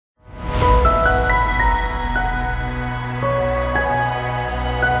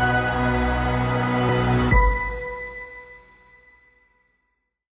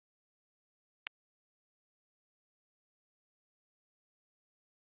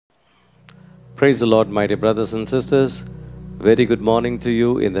Praise the Lord, my dear brothers and sisters. Very good morning to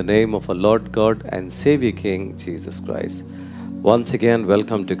you in the name of our Lord God and Savior King, Jesus Christ. Once again,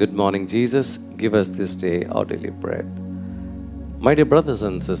 welcome to Good Morning Jesus. Give us this day our daily bread. My dear brothers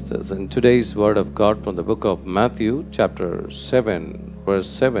and sisters, in today's word of God from the book of Matthew, chapter 7, verse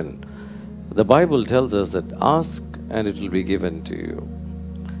 7, the Bible tells us that ask and it will be given to you.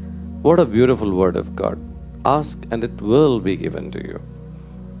 What a beautiful word of God. Ask and it will be given to you.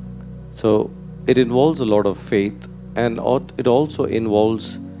 So it involves a lot of faith, and it also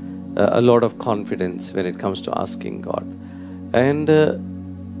involves a lot of confidence when it comes to asking God. And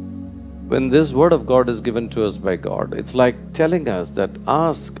when this word of God is given to us by God, it's like telling us that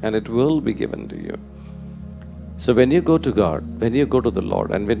ask and it will be given to you. So when you go to God, when you go to the Lord,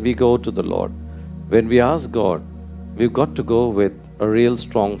 and when we go to the Lord, when we ask God, we've got to go with a real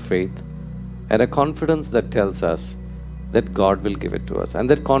strong faith and a confidence that tells us that God will give it to us. And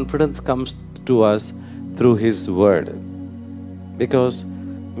that confidence comes to us through His Word. Because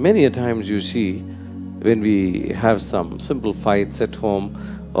many a times you see, when we have some simple fights at home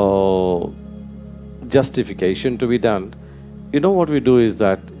or justification to be done, you know what we do is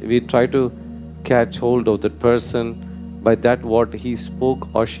that we try to catch hold of that person by that what he spoke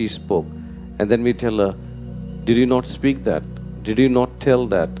or she spoke. And then we tell her, did you not speak that? Did you not tell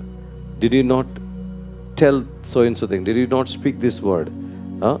that? Did you not tell so and so thing? Did you not speak this word?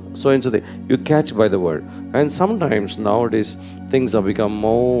 So and so thing. You catch by the word. And sometimes nowadays things have become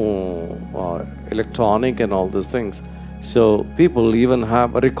more electronic and all these things. So people even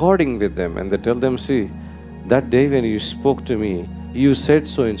have a recording with them and they tell them, see, that day when you spoke to me, you said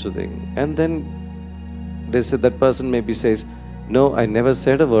so and so thing. And then they say, that person maybe says, no, I never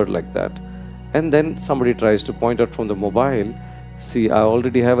said a word like that. And then somebody tries to point out from the mobile, see, I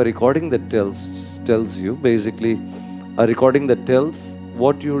already have a recording that tells you, basically a recording that tells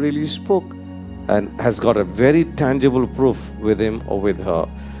what you really spoke and has got a very tangible proof with him or with her.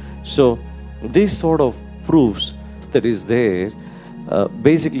 So this sort of proofs that is there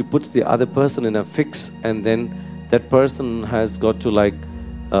basically puts the other person in a fix, and then that person has got to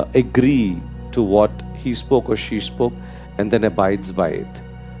agree to what he spoke or she spoke and then abides by it.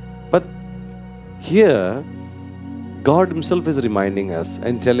 But here God Himself is reminding us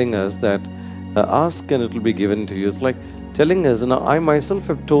and telling us that ask and it will be given to you. It's like telling us, now I myself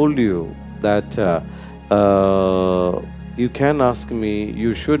have told you that you can ask me,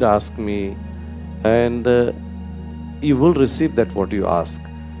 you should ask me, and you will receive that what you ask.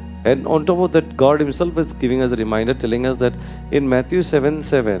 And on top of that, God Himself is giving us a reminder, telling us that in Matthew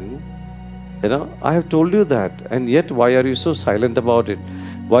 7:7, I have told you that, and yet why are you so silent about it?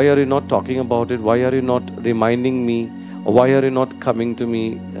 Why are you not talking about it? Why are you not reminding me? Or why are you not coming to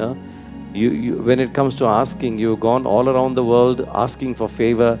me? When it comes to asking, you've gone all around the world asking for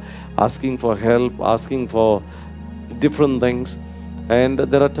favor, asking for help, asking for different things. And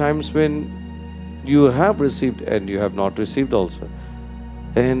there are times when you have received and you have not received also.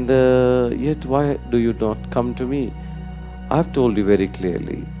 And yet why do you not come to me? I've told you very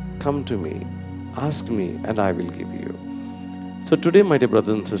clearly, come to me, ask me, and I will give you. So today, my dear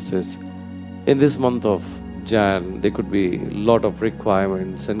brothers and sisters, in this month of Jan, there could be a lot of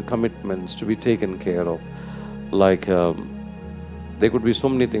requirements and commitments to be taken care of. There could be so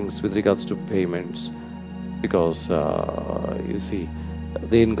many things with regards to payments, because you see,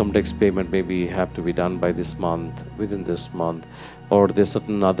 the income tax payment maybe have to be done by this month, within this month, or there's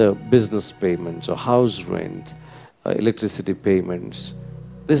certain other business payments or house rent, electricity payments.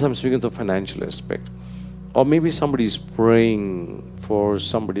 This I'm speaking of the financial aspect. Or maybe somebody is praying for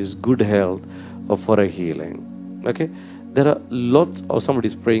somebody's good health or for a healing. Okay? There are lots, or somebody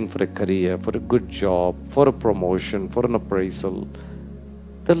is praying for a career, for a good job, for a promotion, for an appraisal.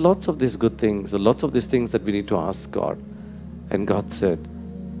 There are lots of these good things, lots of these things that we need to ask God. And God said,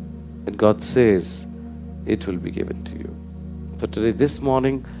 and God says, it will be given to you. So today, this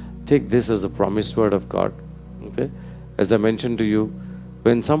morning, take this as a promised word of God. Okay? As I mentioned to you,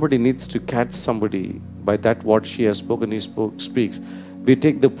 when somebody needs to catch somebody by that what she has spoken, speaks, we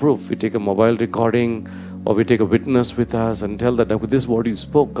take the proof, we take a mobile recording, or we take a witness with us and tell that, this is what you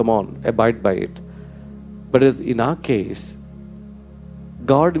spoke, come on, abide by it. But as in our case,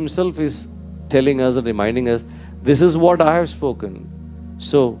 God Himself is telling us and reminding us, this is what I have spoken.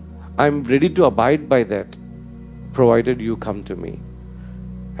 So I'm ready to abide by that, provided you come to me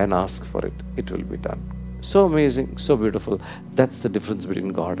and ask for it. It will be done. So amazing, so beautiful. That's the difference between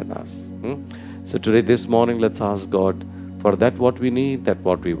God and us. So today, this morning, let's ask God for that what we need, that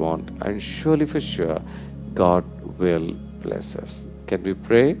what we want. And surely for sure, God will bless us. Can we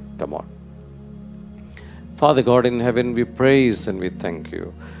pray? Come on. Father God in heaven, we praise and we thank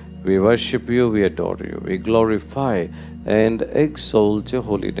you. We worship you, we adore you, we glorify and exalt your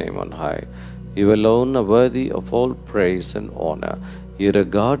holy name on high. You alone are worthy of all praise and honor. You're a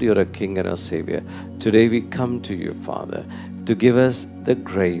God, you're a King and a Savior. Today we come to you, Father, to give us the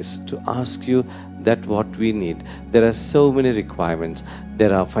grace to ask you that what we need. There are so many requirements.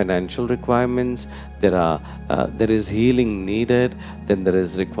 There are financial requirements. There is healing needed. Then there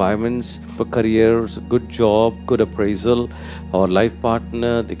is requirements for careers, good job, good appraisal, or life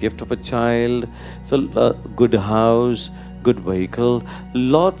partner, the gift of a child, so good house, good vehicle,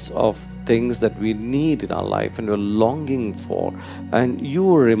 lots of things that we need in our life and we're longing for. And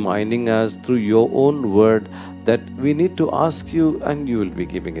you are reminding us through your own word that we need to ask you and you will be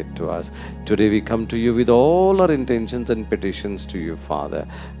giving it to us. Today we come to you with all our intentions and petitions to you, Father.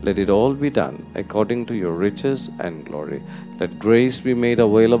 Let it all be done according to your riches and glory. Let grace be made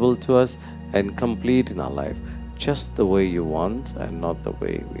available to us and complete in our life, just the way you want and not the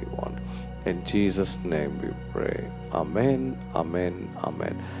way we want. In Jesus' name we pray. Amen, amen,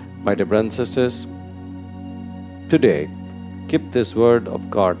 amen. My dear brothers and sisters, today keep this word of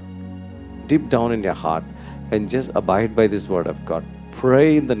God deep down in your heart and just abide by this word of God.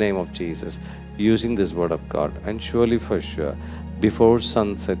 Pray in the name of Jesus using this word of God, and surely for sure, before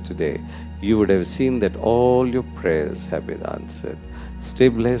sunset today, you would have seen that all your prayers have been answered. Stay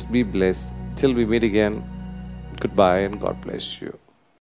blessed, be blessed. Till we meet again, goodbye and God bless you.